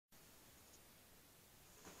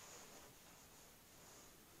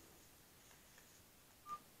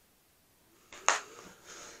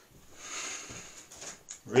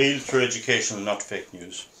Real through educational, not fake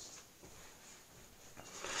news.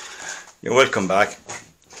 You're welcome back.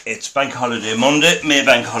 It's Bank Holiday Monday, May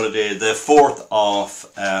Bank Holiday, the 4th of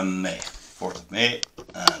May. 4th of May,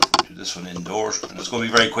 and we'll do this one indoors, and it's going to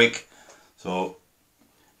be very quick, so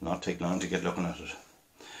not take long to get looking at it.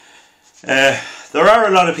 There are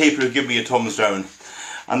a lot of people who give me a thumbs down,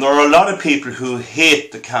 and there are a lot of people who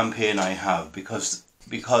hate the campaign I have because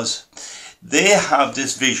they have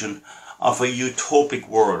this vision of a utopic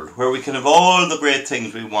world where we can have all the great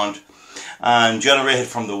things we want and generated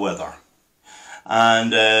from the weather.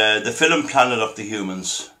 And the film Planet of the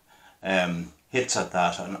Humans hits at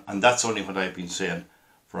that, and that's only what I've been saying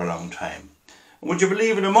for a long time. And would you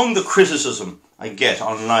believe it, among the criticism I get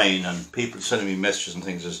online and people sending me messages and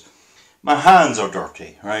things is, my hands are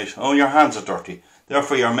dirty, right? Oh, your hands are dirty,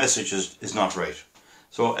 therefore your message is not right.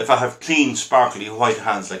 So if I have clean, sparkly, white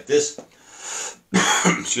hands like this,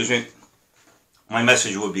 excuse me, my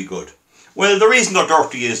message would be good. Well, the reason they're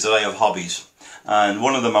dirty is that I have hobbies. And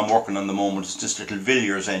one of them I'm working on the moment is this little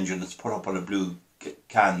Villiers engine. It's put up on a blue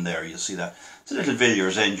can there, you see that. It's a little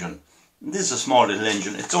Villiers engine. This is a small little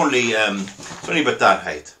engine. It's only about that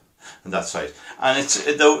height and that size. And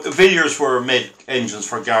the Villiers were made engines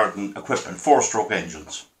for garden equipment, 4-stroke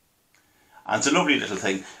engines. And it's a lovely little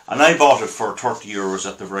thing. And I bought it for €30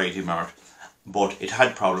 at the Variety Mart. But it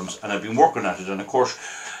had problems, and I've been working at it. And of course,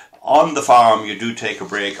 on the farm you do take a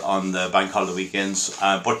break on the bank holiday weekends,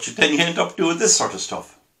 but then you end up doing this sort of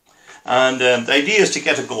stuff. And the idea is to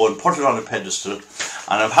get it going, put it on a pedestal,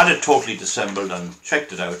 and I've had it totally disassembled and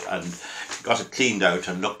checked it out and got it cleaned out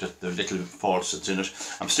and looked at the little faults that's in it.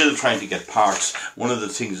 I'm still trying to get parts. One of the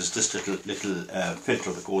things is this little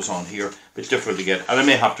filter that goes on here, a bit difficult to get, and I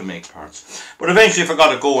may have to make parts. But eventually, if I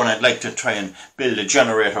got it going, I'd like to try and build a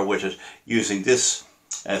generator with it using this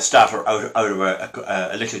starter out of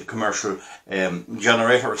a little commercial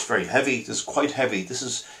generator. It's very heavy. This is quite heavy. This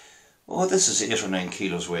is 8 or 9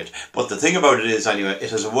 kilos weight. But the thing about it is, anyway,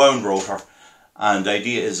 it has a wound rotor, and the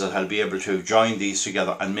idea is that I'll be able to join these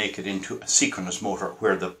together and make it into a synchronous motor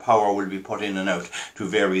where the power will be put in and out to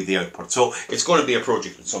vary the output. So it's going to be a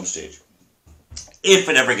project at some stage, if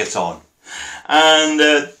it ever gets on.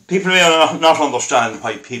 And people may not understand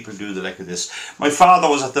why people do the like of this. My father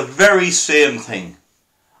was at the very same thing.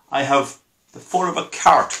 I have full of a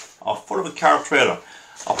car trailer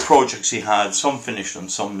of projects he had, some finished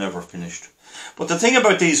and some never finished. But the thing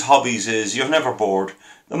about these hobbies is you're never bored.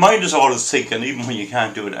 The mind is always thinking, even when you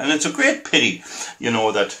can't do it. And it's a great pity, you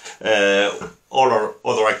know, that all our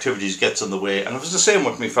other activities gets in the way. And it was the same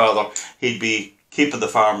with my father. He'd be keeping the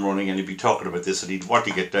farm running and he'd be talking about this and he'd want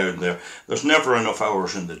to get down there. There's never enough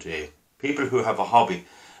hours in the day. People who have a hobby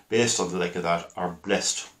based on the like of that are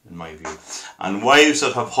blessed, in my view. And wives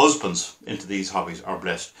that have husbands into these hobbies are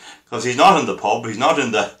blessed. Because he's not in the pub, he's not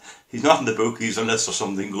in the bookies unless there's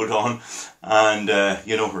something good on. And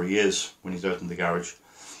you know where he is when he's out in the garage.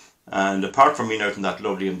 And apart from being out in that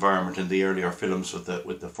lovely environment in the earlier films with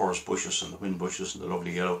the forest bushes and the wind bushes and the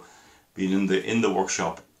lovely yellow, being in the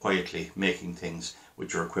workshop quietly making things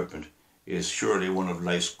with your equipment is surely one of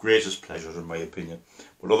life's greatest pleasures, in my opinion.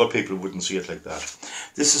 But other people wouldn't see it like that.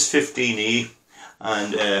 This is 15E,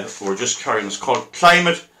 and we're just carrying, it's called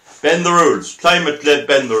Climate Bend the Rules. Climate Led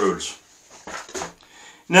Bend the Rules.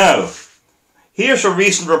 Now, here's a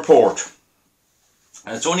recent report.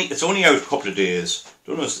 And it's only out a couple of days.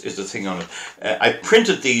 Don't know is the thing on it. I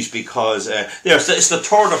printed these because it's the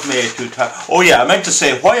 3rd of May 2000. Oh yeah, I meant to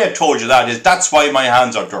say why I told you that is that's why my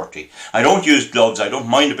hands are dirty. I don't use gloves. I don't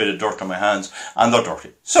mind a bit of dirt on my hands, and they're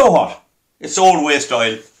dirty. So what? It's old waste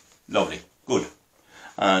oil. Lovely, good.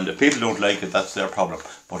 And if people don't like it, that's their problem.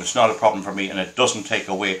 But it's not a problem for me, and it doesn't take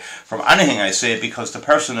away from anything I say, because the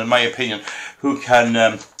person, in my opinion, who can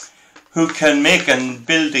make and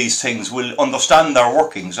build these things will understand their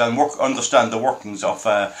workings and understand the workings of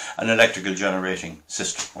an electrical generating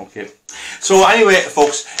system. Okay. So anyway,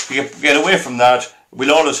 folks, to get away from that,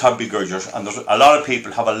 we'll always have begrudgers, and there's a lot of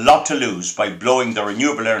people have a lot to lose by blowing the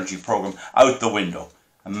renewable energy program out the window.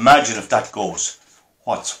 Imagine if that goes.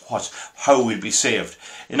 How we'll be saved.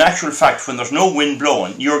 In actual fact, when there's no wind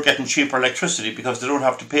blowing, you're getting cheaper electricity because they don't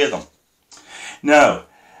have to pay them. Now,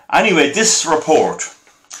 anyway, this report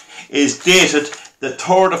is dated the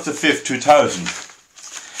 3rd of the 5th, 2000.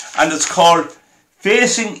 And it's called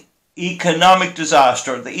Facing Economic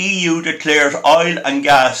Disaster. The EU declares oil and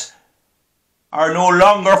gas are no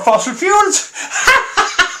longer fossil fuels.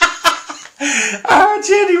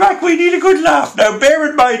 Jenny Mac, we need a good laugh. Now, bear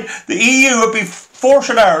in mind, the EU would be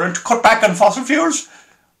forcing Ireland to cut back on fossil fuels.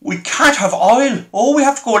 We can't have oil. Oh, we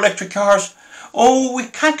have to go electric cars. oh, we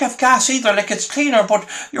can't have gas either, like it's cleaner, but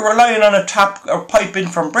you're relying on a tap or pipe in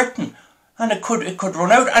from Britain, and it could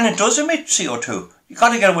run out, and it does emit CO2. You got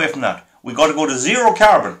to get away from that. We got to go to zero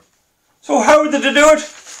carbon. So how did they do it?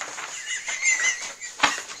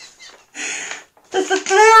 They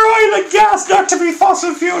declare oil and gas not to be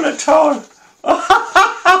fossil fuel at all.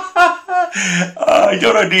 I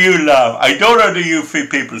don't know, do you laugh? I don't know, do you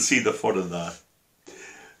people see the fun of that?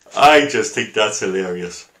 I just think that's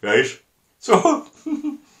hilarious, right? So,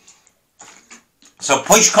 so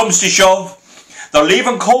push comes to shove. They're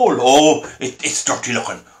leaving coal. Oh, it's dirty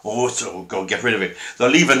looking. Oh, so go get rid of it. They're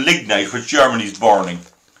leaving lignite, which Germany's burning.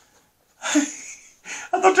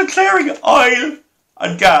 And they're declaring oil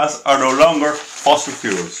and gas are no longer fossil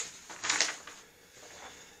fuels.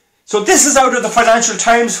 So this is out of the Financial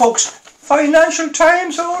Times, folks. Financial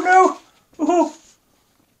Times, oh no. Oh.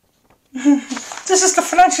 This is the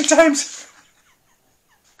Financial Times.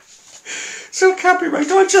 So it can't be right.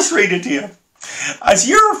 I'll just read it to you. As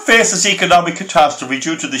Europe faces economic catastrophe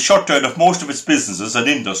due to the shutdown of most of its businesses and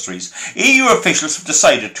industries, EU officials have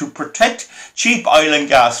decided to protect cheap oil and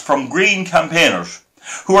gas from green campaigners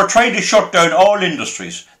who are trying to shut down all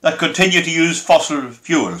industries that continue to use fossil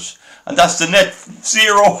fuels. And that's the net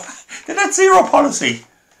zero policy.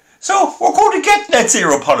 So we're going to get net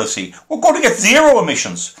zero policy. We're going to get zero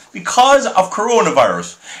emissions because of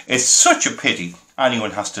coronavirus. It's such a pity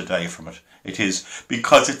anyone has to die from it. It is,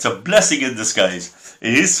 because it's a blessing in disguise.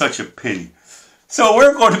 It is such a pity. So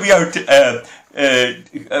we're going to be out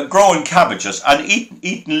growing cabbages and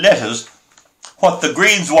eating lettuce, what the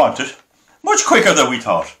Greens wanted, much quicker than we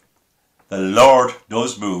thought. The Lord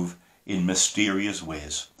does move in mysterious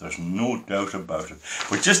ways. There's no doubt about it.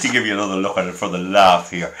 But just to give you another look at it for the laugh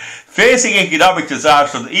here. Facing economic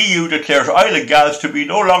disaster, the EU declares oil and gas to be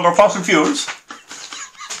no longer fossil fuels.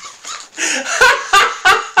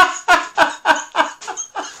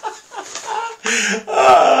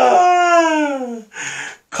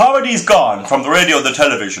 Comedy's gone from the radio and the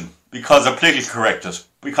television because of political correctness.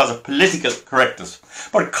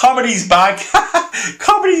 But comedy's back.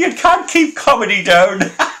 Comedy, you can't keep comedy down.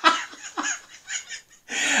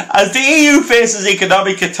 As the EU faces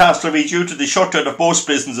economic catastrophe due to the shutdown of most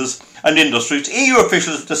businesses and industries, EU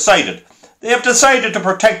officials have decided to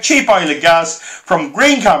protect cheap oil and gas from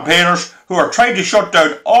green campaigners who are trying to shut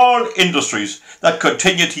down all industries that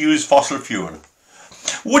continue to use fossil fuel.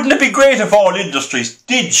 Wouldn't it be great if all industries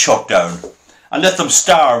did shut down and let them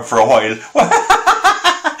starve for a while?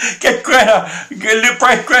 Get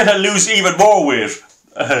Greta lose even more weight.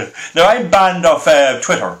 Now I'm banned off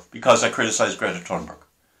Twitter because I criticise Greta Thunberg.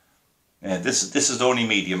 This is the only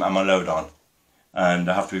medium I'm allowed on, and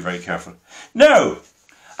I have to be very careful. Now,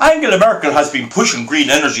 Angela Merkel has been pushing green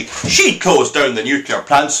energy. She closed down the nuclear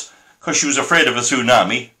plants because she was afraid of a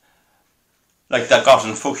tsunami, like that got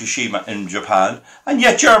in Fukushima in Japan, and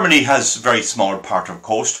yet Germany has a very small part of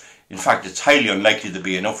coast. In fact, it's highly unlikely to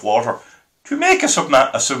be enough water to make a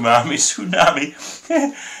tsunami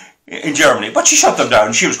in Germany. But she shut them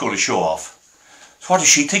down. She was going to show off. So what does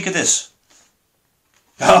she think of this?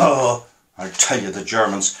 Oh, I'll tell you, the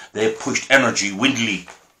Germans, they pushed energy windily.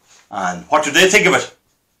 And what do they think of it?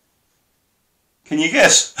 Can you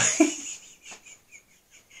guess?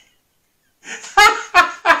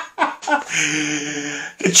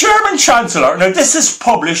 The German Chancellor, now this is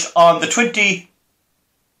published on the 27th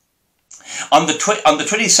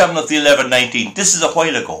of the 11/19. This is a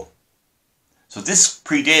while ago. So this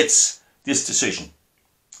predates this decision.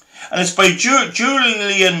 And it's by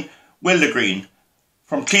Julian Wildegren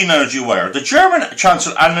from Clean Energy Wire. The German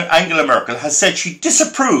Chancellor Angela Merkel has said she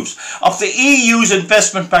disapproves of the EU's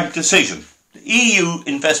investment bank decision. The EU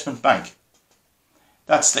Investment Bank.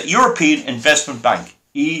 That's the European Investment Bank,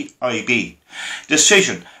 EIB,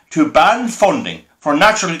 decision to ban funding for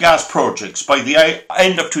natural gas projects by the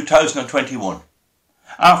end of 2021,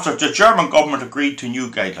 after the German government agreed to new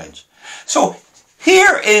guidelines. So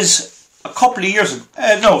here is a couple of years ago.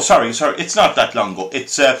 No, sorry, it's not that long ago.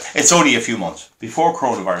 It's only a few months before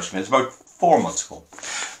coronavirus. It's about 4 months ago.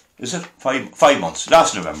 Is it? 5 months.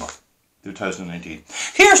 Last November 2019.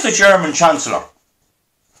 Here's the German Chancellor.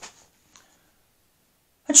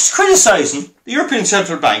 And she's criticising the European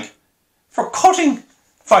Central Bank for cutting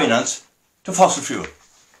finance to fossil fuel.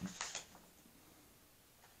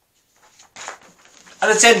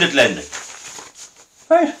 And it's ended lending.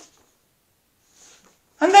 Right?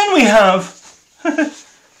 And then we have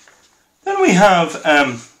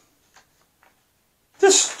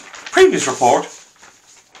this previous report.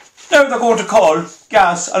 Now they're going to call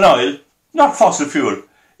gas and oil not fossil fuel.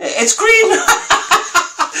 It's green.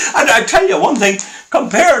 And I tell you one thing,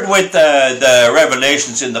 compared with the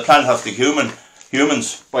revelations in The Planet of the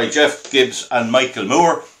Humans by Jeff Gibbs and Michael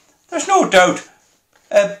Moore, there's no doubt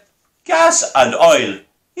gas and oil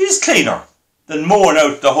is cleaner than mowing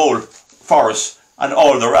out the whole forest and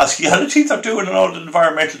all the rascality they're doing and all the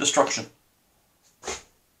environmental destruction.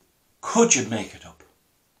 Could you make it up?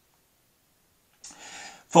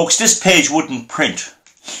 Folks, this page wouldn't print.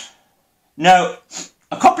 Now,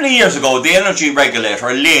 a couple of years ago, the energy regulator,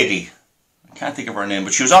 a lady, I can't think of her name,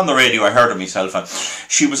 but she was on the radio, I heard her myself, and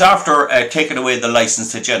she was after taking away the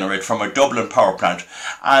licence to generate from a Dublin power plant.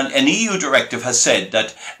 And an EU directive has said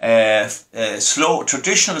that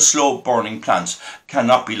traditional slow-burning plants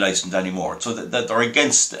cannot be licensed anymore. So that they're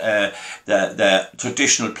against the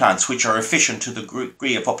traditional plants, which are efficient to the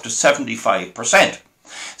degree of up to 75%.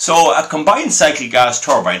 So a combined cycle gas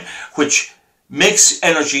turbine, which makes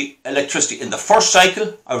electricity in the first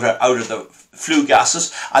cycle out of the flue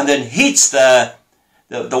gases and then heats the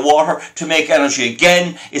water to make energy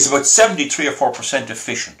again, is about 73 or 4%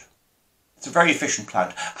 efficient. It's a very efficient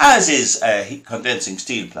plant, as is a condensing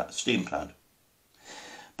steam plant.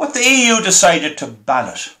 But the EU decided to ban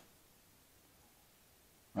it.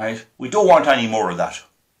 Right? We don't want any more of that.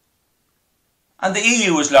 And the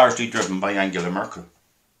EU is largely driven by Angela Merkel.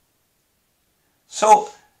 So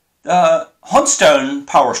the Huntsdown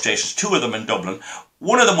power stations, 2 of them in Dublin,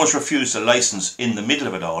 one of them was refused a licence in the middle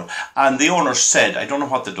of it all, and the owners said, I don't know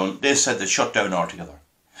what they've done, they said they shut down altogether.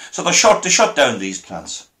 So they shut down these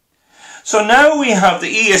plants. So now we have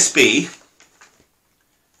the ESB.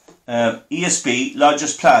 ESB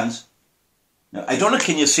lodges plans. Now, I don't know,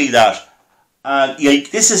 can you see that? Yeah,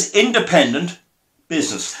 this is independent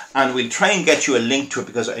business, and we'll try and get you a link to it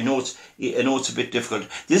because I know it's a bit difficult.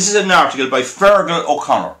 This is an article by Fergal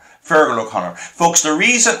O'Connor. Folks, the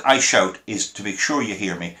reason I shout is to make sure you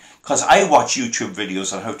hear me, because I watch YouTube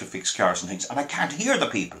videos on how to fix cars and things, and I can't hear the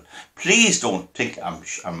people. Please don't think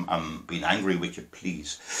I'm being angry with you,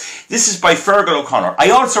 please. This is by Fergal O'Connor.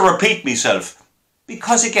 I also repeat myself,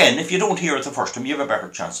 because again, if you don't hear it the first time, you have a better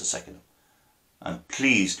chance the second time. And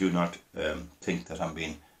please do not think that I'm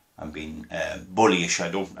being bullyish. I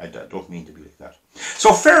don't mean to be like that.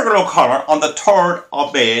 So Fergal O'Connor on the 3rd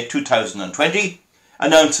of May 2020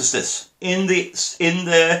 announces this in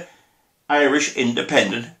the Irish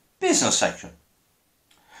Independent Business section.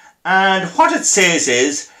 And what it says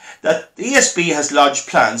is that the ESB has lodged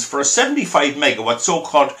plans for a 75 megawatt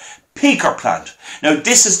so-called peaker plant. Now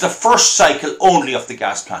this is the first cycle only of the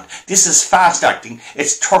gas plant. This is fast acting,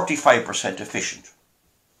 it's 35% efficient.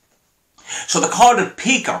 So they call it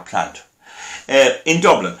peaker plant in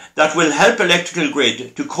Dublin that will help electrical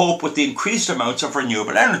grid to cope with the increased amounts of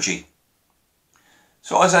renewable energy.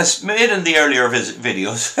 So as I made in the earlier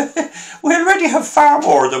videos, we already have far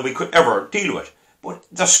more than we could ever deal with. But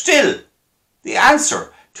there's still the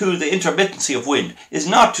answer to the intermittency of wind is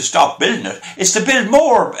not to stop building it, it's to build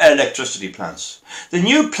more electricity plants. The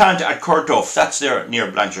new plant at Corduff, that's there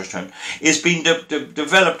near Blanchardstown, is being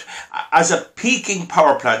developed as a peaking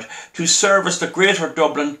power plant to service the Greater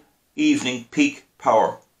Dublin evening peak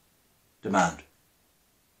power demand.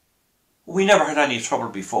 We never had any trouble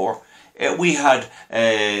before. We had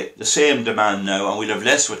the same demand now, and we'll have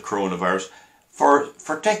less with coronavirus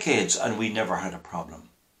for decades, and we never had a problem.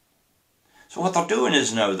 So what they're doing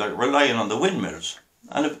is now they're relying on the windmills,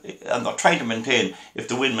 and they're trying to maintain if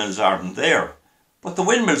the windmills aren't there. But the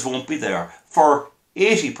windmills won't be there for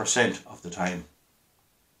 80% of the time,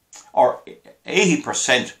 or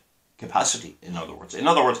 80% capacity, in other words. In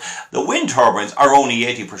other words, the wind turbines are only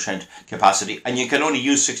 80% capacity, and you can only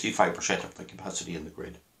use 65% of the capacity in the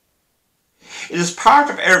grid. It is part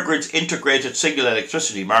of EirGrid's integrated single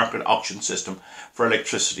electricity market auction system for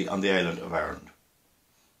electricity on the island of Ireland.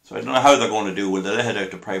 So I don't know how they're going to do, will they let it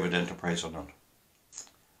out to private enterprise or not.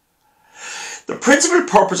 The principal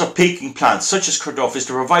purpose of peaking plants such as Corduff is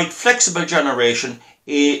to provide flexible generation.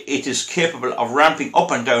 It is capable of ramping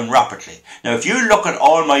up and down rapidly. Now if you look at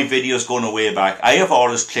all my videos going way back, I have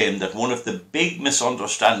always claimed that one of the big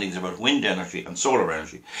misunderstandings about wind energy and solar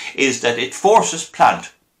energy is that it forces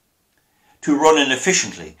plant to run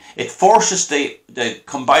inefficiently. It forces the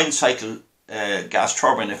combined cycle gas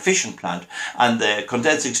turbine efficient plant and the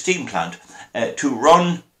condensing steam plant to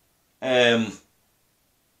run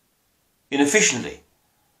inefficiently.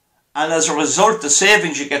 And as a result, the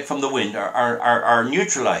savings you get from the wind are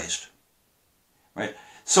neutralised. Right?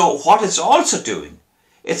 So what it's also doing,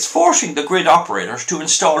 it's forcing the grid operators to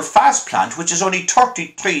install fast plant, which is only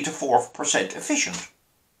 33 to 4% efficient.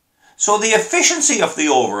 So the efficiency of the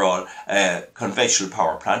overall conventional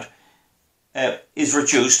power plant is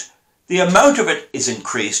reduced. The amount of it is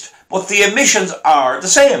increased, But the emissions are the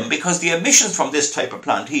same, because the emissions from this type of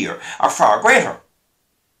plant here are far greater.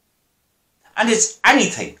 And it's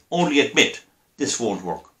anything, only admit this won't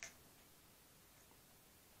work.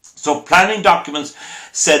 So planning documents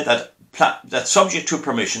said that subject to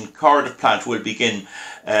permission, Corrib plant will begin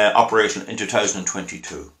operation in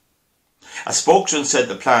 2022. A spokesman said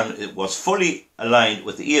the plan was fully aligned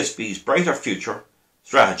with the ESB's Brighter Future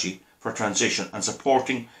strategy for transition and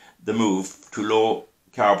supporting the move to low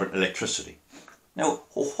carbon electricity. Now,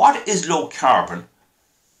 what is low carbon?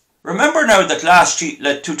 Remember now that last year,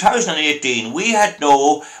 like 2018, we had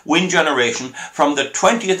no wind generation from the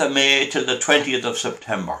 20th of May till the 20th of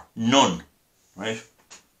September. None, right?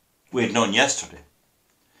 We had none yesterday.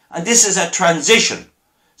 And this is a transition,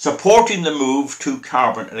 supporting the move to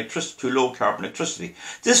low carbon electricity.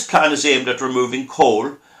 This plan is aimed at removing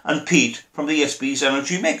coal and peat from the ESB's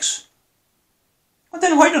energy mix. And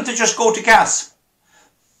then why don't they just go to gas?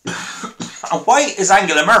 And why is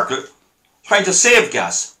Angela Merkel trying to save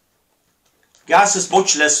gas? Gas is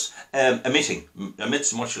much less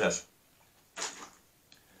emits much less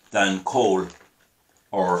than coal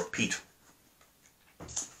or peat.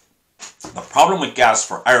 The problem with gas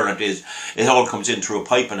for Ireland is it all comes in through a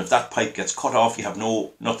pipe, and if that pipe gets cut off, you have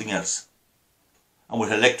nothing else. And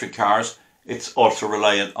with electric cars, it's also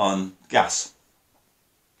reliant on gas.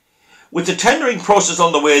 With the tendering process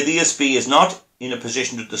on the way, the ESB is not in a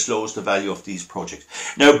position to disclose the value of these projects.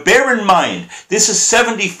 Now bear in mind, this is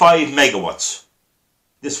 75 megawatts,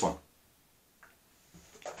 this one.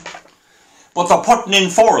 But they're putting in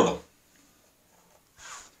 4 of them.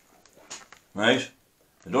 Right?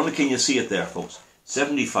 I don't know, can you see it there, folks?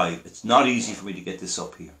 75, it's not easy for me to get this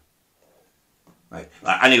up here. Right,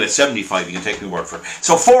 anyway, 75, you can take my word for it.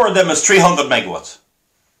 So 4 of them is 300 megawatts.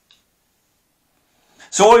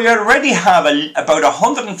 So we already have about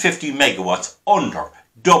 150 megawatts under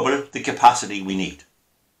double the capacity we need.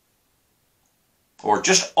 Or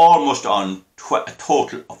just almost on a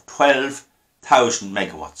total of 12,000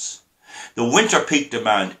 megawatts. The winter peak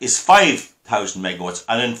demand is 5,000 megawatts,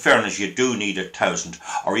 and in fairness you do need 1,000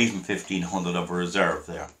 or even 1,500 of a reserve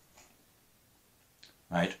there.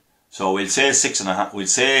 Right? So we'll say 6.5, we'll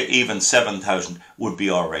say even 7,000 would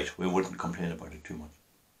be alright. We wouldn't complain about it too much.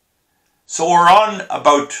 So we're on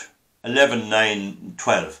about 11, 9,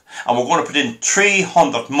 12. And we're going to put in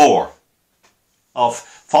 300 more of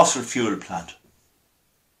fossil fuel plant.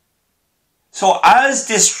 So as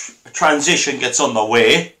this transition gets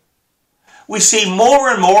underway, we see more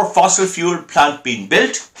and more fossil fuel plant being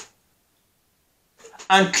built.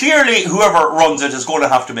 And clearly whoever runs it is going to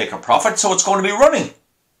have to make a profit, so it's going to be running.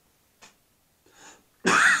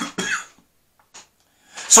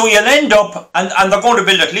 So you'll end up, and they're going to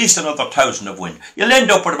build at least another 1,000 of wind. You'll end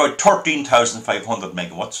up with about 13,500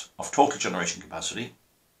 megawatts of total generation capacity,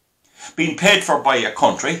 being paid for by a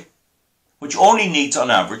country which only needs on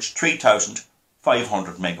average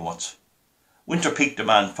 3,500 megawatts. Winter peak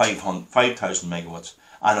demand 5,000 megawatts,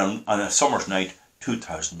 and on a summer's night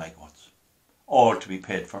 2,000 megawatts. All to be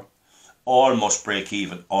paid for. All must break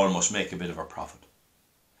even, all must make a bit of a profit.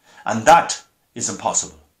 And that is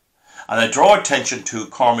impossible. And I draw attention to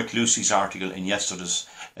Cormac Lucy's article in yesterday's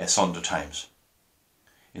Sunday Times,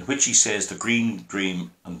 in which he says the green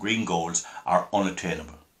dream and green goals are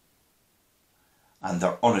unattainable. And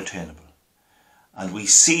they're unattainable. And we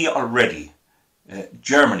see already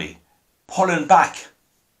Germany pulling back,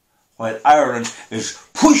 while Ireland is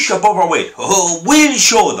push above our weight. Oh, we'll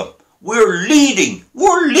show them. We're leading.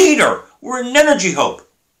 We're leader. We're an energy hub.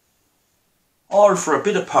 All for a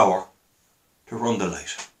bit of power to run the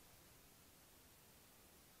light.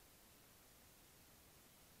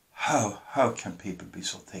 How can people be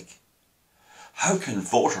so thick? How can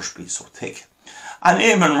voters be so thick? And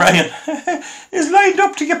Eamon Ryan is lined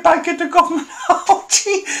up to get back into government. Oh,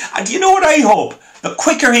 gee. And do you know what I hope? The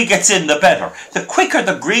quicker he gets in, the better. The quicker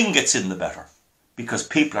the Green gets in, the better. Because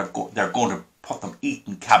people are they're going to put them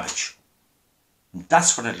eating cabbage. And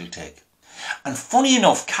that's what it'll take. And funny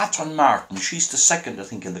enough, Catherine Martin, she's the second, I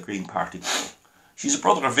think, in the Green Party. She's a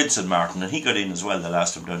brother of Vincent Martin, and he got in as well the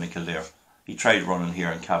last time down in Kildare. He tried running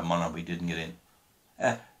here in Cavan, but he didn't get in.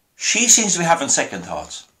 She seems to be having second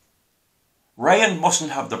thoughts. Ryan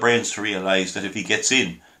mustn't have the brains to realise that if he gets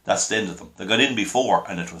in, that's the end of them. They got in before,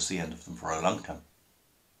 and it was the end of them for a long time.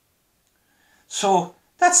 So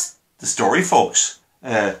that's the story, folks.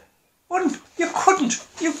 You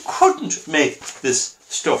couldn't make this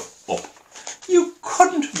stuff up. You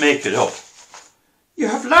couldn't make it up. You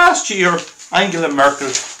have last year Angela Merkel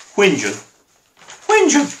whinging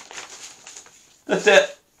that the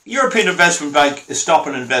European Investment Bank is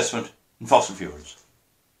stopping investment in fossil fuels.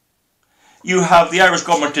 You have the Irish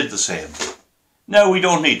government did the same. Now we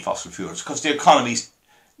don't need fossil fuels because the economy's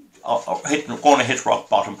going to hit rock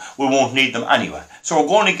bottom. We won't need them anyway. So we're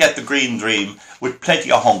going to get the green dream with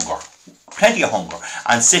plenty of hunger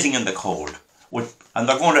and sitting in the cold. And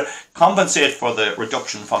they're going to compensate for the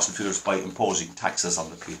reduction in fossil fuels by imposing taxes on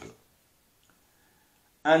the people.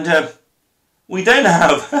 And we then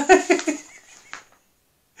have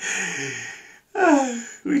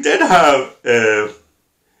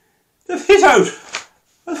they've hit out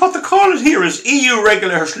what they call it here is EU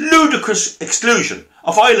regulators' ludicrous exclusion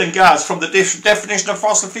of oil and gas from the definition of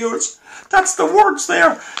fossil fuels. That's the words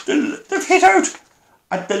there. They've hit out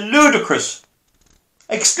at the ludicrous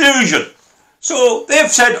exclusion. So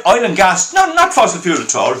they've said oil and gas, no, not fossil fuel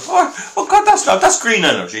at all. Oh God, that's green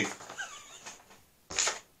energy.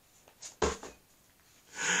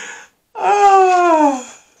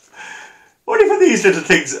 Only for these little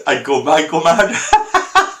things I'd go mad.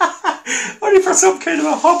 Only for some kind of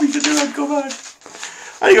a hobby to do I'd go mad.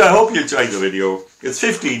 Anyway, I hope you enjoyed the video. It's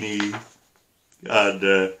 15E and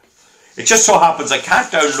it just so happens I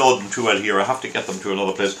can't download them too well here. I have to get them to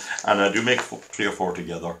another place and I do make 3 or 4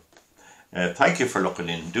 together. Thank you for looking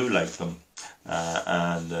in. Do like them.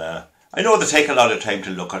 And I know they take a lot of time to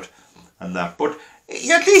look at and that, but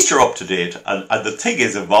at least you're up to date. And the thing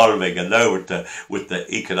is evolving. And now with the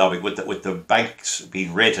economic, with the banks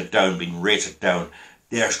being rated down,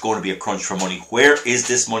 there's going to be a crunch for money. Where is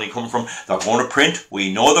this money coming from? They're going to print.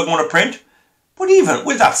 We know they're going to print. But even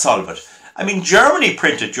will that solve it? I mean, Germany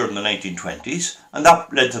printed during the 1920s, and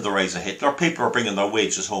that led to the rise of Hitler. People are bringing their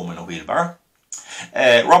wages home in a wheelbarrow.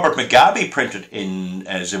 Robert Mugabe printed in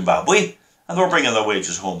Zimbabwe, and they were bringing their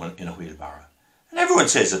wages home in a wheelbarrow. And everyone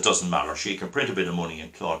says it doesn't matter. She can print a bit of money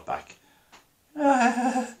and claw it back.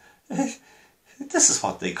 This is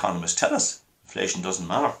what the economists tell us. Inflation doesn't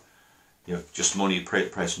matter. You have just money,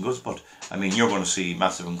 price and goods. But, I mean, you're going to see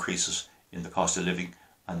massive increases in the cost of living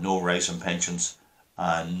and no rise in pensions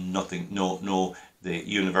and nothing, the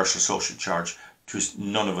universal social charge.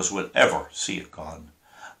 None of us will ever see it gone.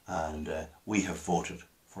 And we have voted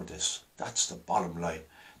for this. That's the bottom line.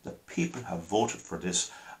 The people have voted for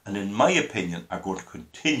this and in my opinion are going to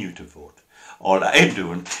continue to vote. All I'm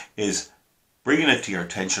doing is bringing it to your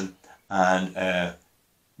attention and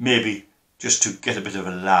maybe just to get a bit of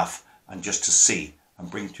a laugh and just to see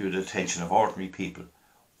and bring to the attention of ordinary people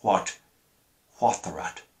what they're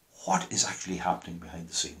at. What is actually happening behind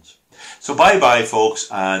the scenes. So bye folks,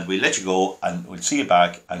 and we'll let you go and we'll see you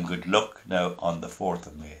back and good luck now on the 4th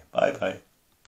of May. Bye.